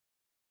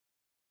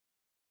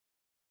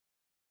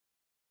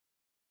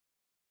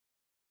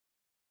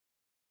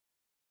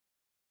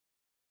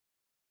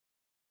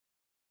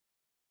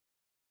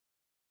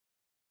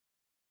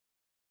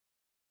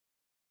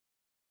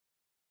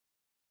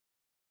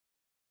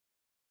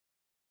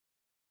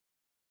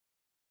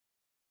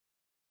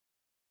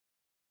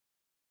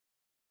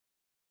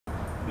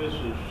This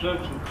is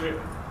Simpson Creek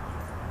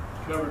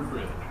covered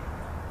bridge.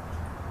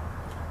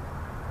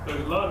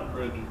 There's a lot of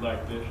bridges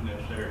like this in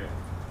this area.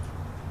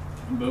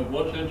 But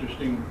what's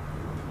interesting,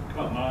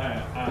 caught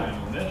my eye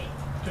on this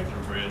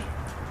particular bridge,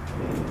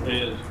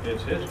 is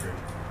its history.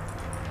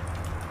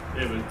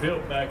 It was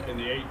built back in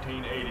the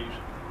 1880s,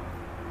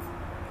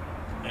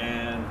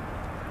 and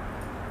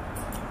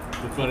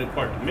the funny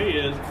part to me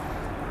is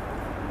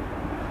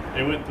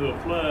it went through a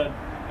flood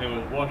and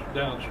was washed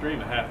downstream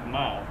a half a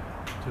mile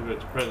to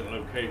its present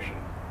location.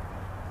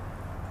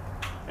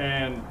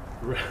 And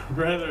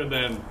rather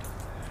than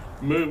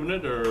moving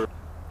it or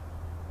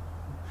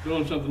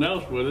doing something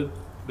else with it,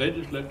 they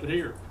just left it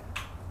here.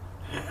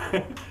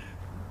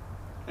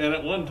 And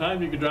at one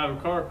time you could drive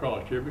a car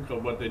across here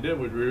because what they did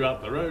was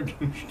reroute the road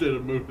instead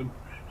of moving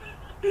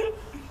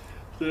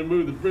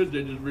the bridge,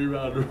 they just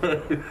rerouted the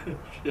road.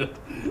 Shit.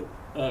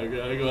 I'm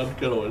going to have to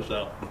cut all this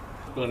out.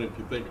 It's funny if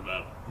you think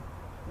about it.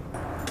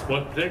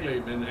 What's particularly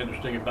been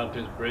interesting about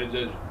this bridge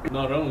is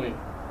not only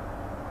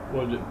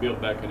was it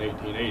built back in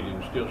 1880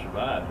 and still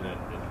survives, and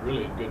it's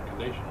really in good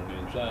condition on the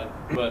inside,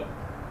 but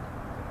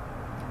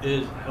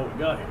is how we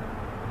got here.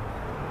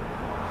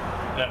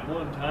 At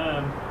one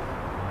time,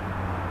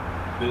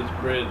 this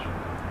bridge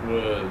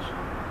was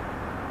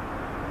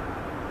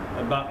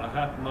about a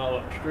half a mile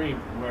upstream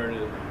from where it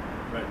is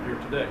right here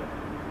today.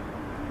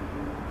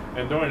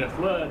 And during the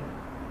flood,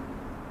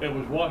 it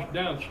was washed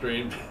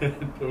downstream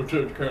to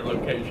its current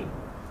location.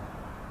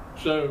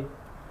 So,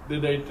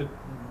 did they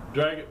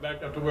drag it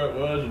back up to where it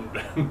was?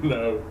 And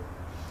no,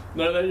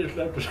 they just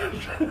left it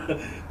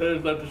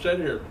sit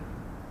here.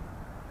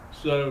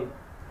 So,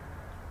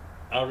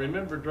 I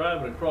remember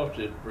driving across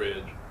this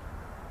bridge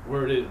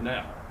where it is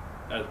now,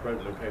 at its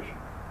present location,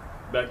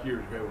 back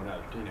years ago when I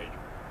was a teenager.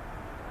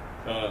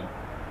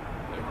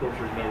 Of course,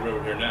 there's no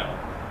road here now,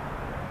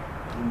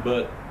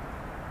 but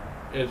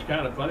it's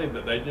kind of funny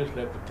that they just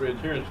left the bridge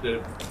here instead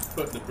of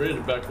putting the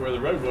bridge back where the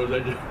road was. They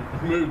just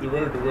moved the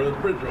road to where the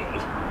bridge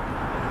was.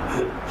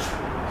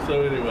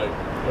 So anyway,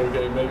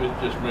 okay, maybe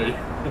it's just me.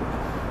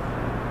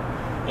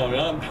 I mean,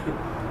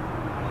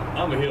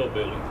 I'm a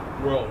hillbilly.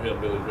 We're all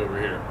hillbillies over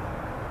here.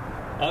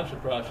 I'm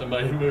surprised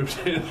somebody moves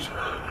in.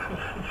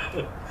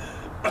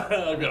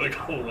 I've got a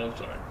cold, I'm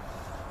sorry.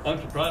 I'm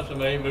surprised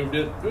somebody moved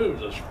in. Ooh,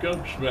 there's a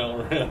skunk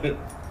smell around it.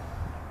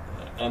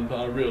 I'm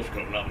a real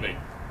skunk, not me.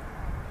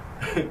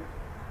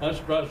 I'm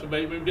surprised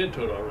somebody moved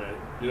into it already,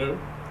 you know?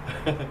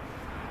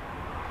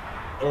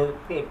 Or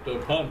put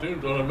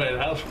pontoons on and made a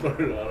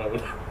houseboat out of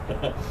it.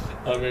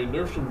 I mean,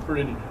 there's some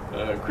pretty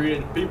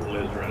creative people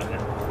lives around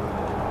here.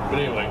 But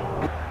anyway,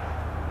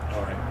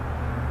 all right.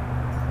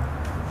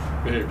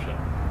 Here's something.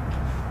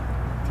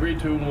 3,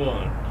 2,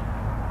 1.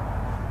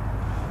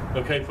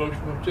 Okay, folks,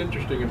 what's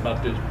interesting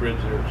about this bridge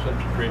there at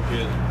Simpson Creek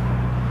is,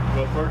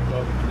 well, first of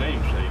all, its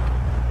namesake.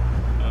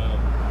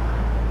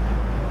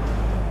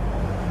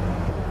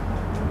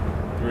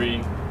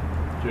 3,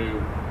 2,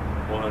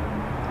 1.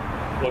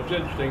 What's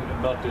interesting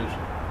about this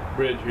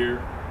bridge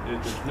here is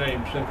its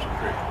name, Simpson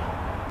Creek.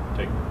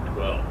 Take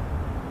 12.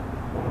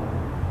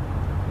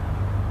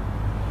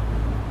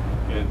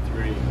 And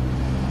 3, 2,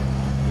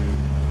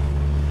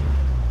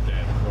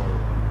 stand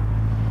forward.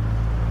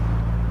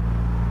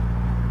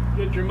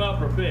 Get your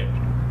muffler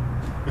fixed.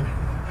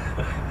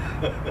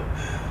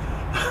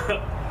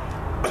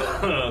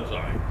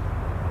 Sorry.